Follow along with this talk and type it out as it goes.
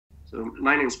So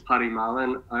my name's Paddy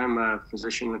Mallon. I'm a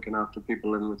physician looking after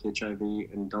people living with HIV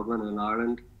in Dublin and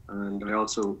Ireland. And I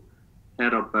also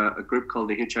head up a group called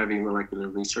the HIV Molecular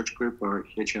Research Group, or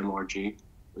HMRG,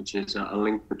 which is a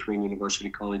link between University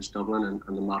College Dublin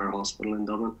and the Mater Hospital in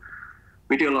Dublin.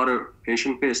 We do a lot of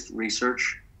patient-based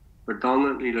research,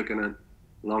 predominantly looking at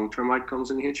long-term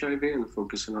outcomes in HIV and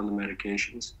focusing on the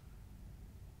medications.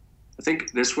 I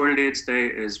think this World AIDS Day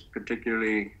is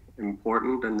particularly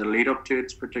important, and the lead up to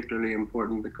it's particularly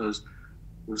important because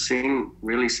we've seen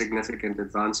really significant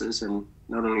advances in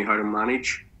not only how to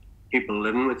manage people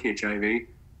living with HIV,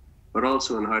 but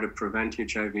also in how to prevent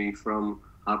HIV from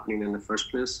happening in the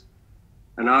first place.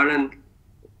 In Ireland,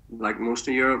 like most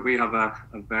of Europe, we have a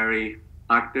very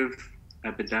active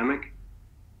epidemic.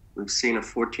 We've seen a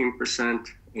 14%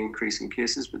 increase in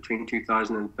cases between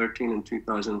 2013 and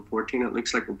 2014. It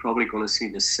looks like we're probably going to see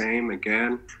the same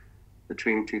again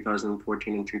between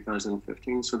 2014 and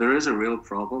 2015. So there is a real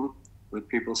problem with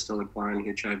people still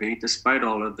acquiring HIV, despite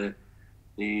all of the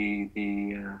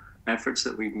efforts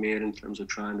that we've made in terms of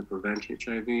trying to prevent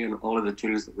HIV and all of the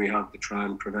tools that we have to try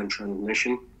and prevent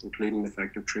transmission, including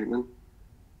effective treatment.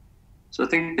 So I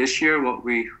think this year what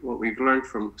we've learned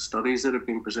from studies that have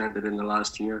been presented in the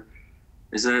last year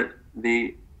is that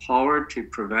the power to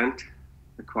prevent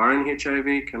acquiring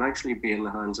HIV can actually be in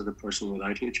the hands of the person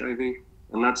without HIV,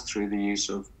 and that's through the use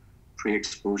of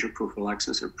pre-exposure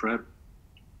prophylaxis, or PrEP.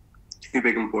 Two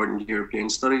big important European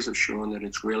studies have shown that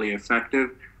it's really effective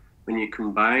when you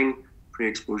combine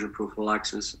pre-exposure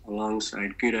prophylaxis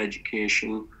alongside good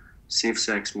education, safe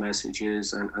sex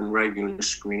messages, and regular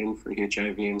screening for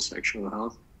HIV and sexual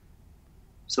health.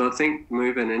 So I think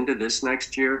moving into this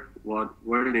next year, what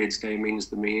World AIDS Day means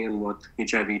to me and what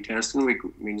HIV Testing Week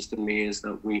means to me is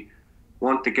that we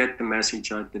want to get the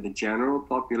message out to the general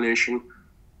population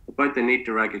about the need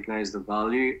to recognize the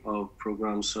value of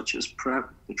programs such as PrEP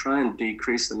to try and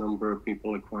decrease the number of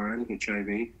people acquiring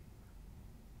HIV.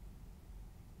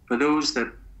 For those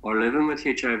that are living with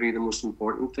HIV, the most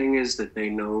important thing is that they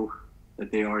know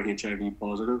that they are HIV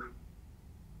positive.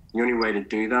 The only way to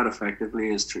do that effectively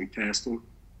is through testing.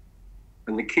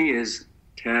 And the key is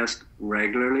test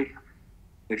regularly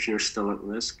if you're still at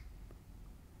risk.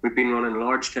 We've been running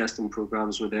large testing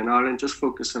programs within Ireland, just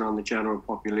focusing on the general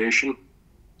population.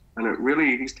 And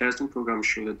these testing programs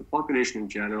show that the population in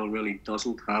general really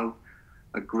doesn't have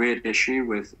a great issue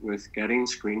with getting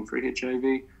screened for HIV.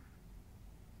 In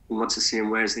much the same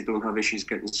way as they don't have issues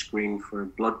getting screened for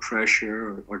blood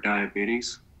pressure or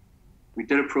diabetes. We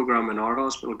did a program in our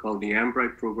hospital called the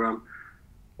Embright program,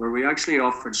 where we actually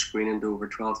offered screening to over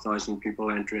 12,000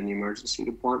 people entering the emergency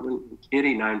department.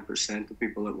 89% of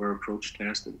people that were approached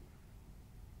tested.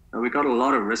 Now, we got a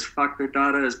lot of risk factor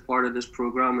data as part of this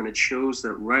program, and it shows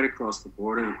that right across the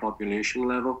board at the population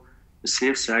level, the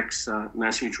safe sex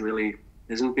message really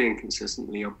isn't being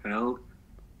consistently upheld.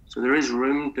 So there is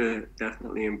room to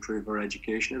definitely improve our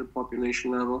education at a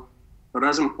population level. But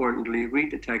as importantly, we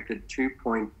detected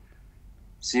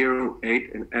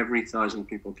 2.08 in every 1,000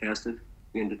 people tested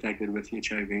being detected with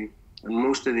HIV. And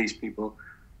most of these people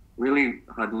really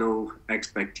had no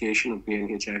expectation of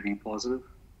being HIV positive.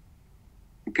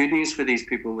 The good news for these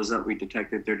people was that we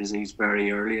detected their disease very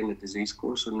early in the disease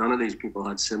course. So none of these people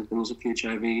had symptoms of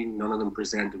HIV. None of them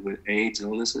presented with AIDS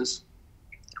illnesses.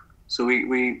 So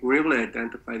we were able to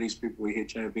identify these people with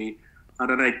HIV at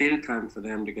an ideal time for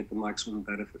them to get the maximum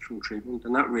benefit from treatment.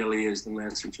 And that really is the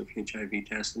message of HIV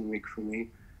Testing Week for me.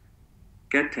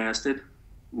 Get tested,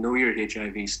 know your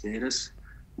HIV status,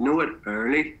 know it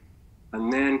early,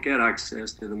 and then get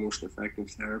access to the most effective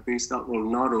therapies that will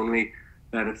not only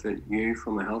benefit you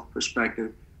from a health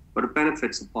perspective, but it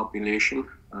benefits the population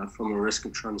from a risk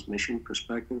of transmission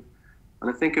perspective. And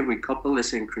I think if we couple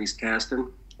this increased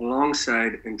testing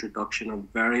alongside introduction of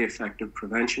very effective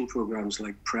prevention programs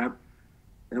like PrEP,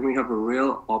 then we have a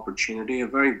real opportunity, a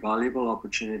very valuable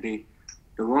opportunity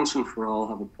to once and for all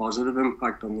have a positive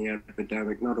impact on the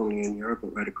epidemic, not only in Europe,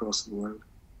 but right across the world.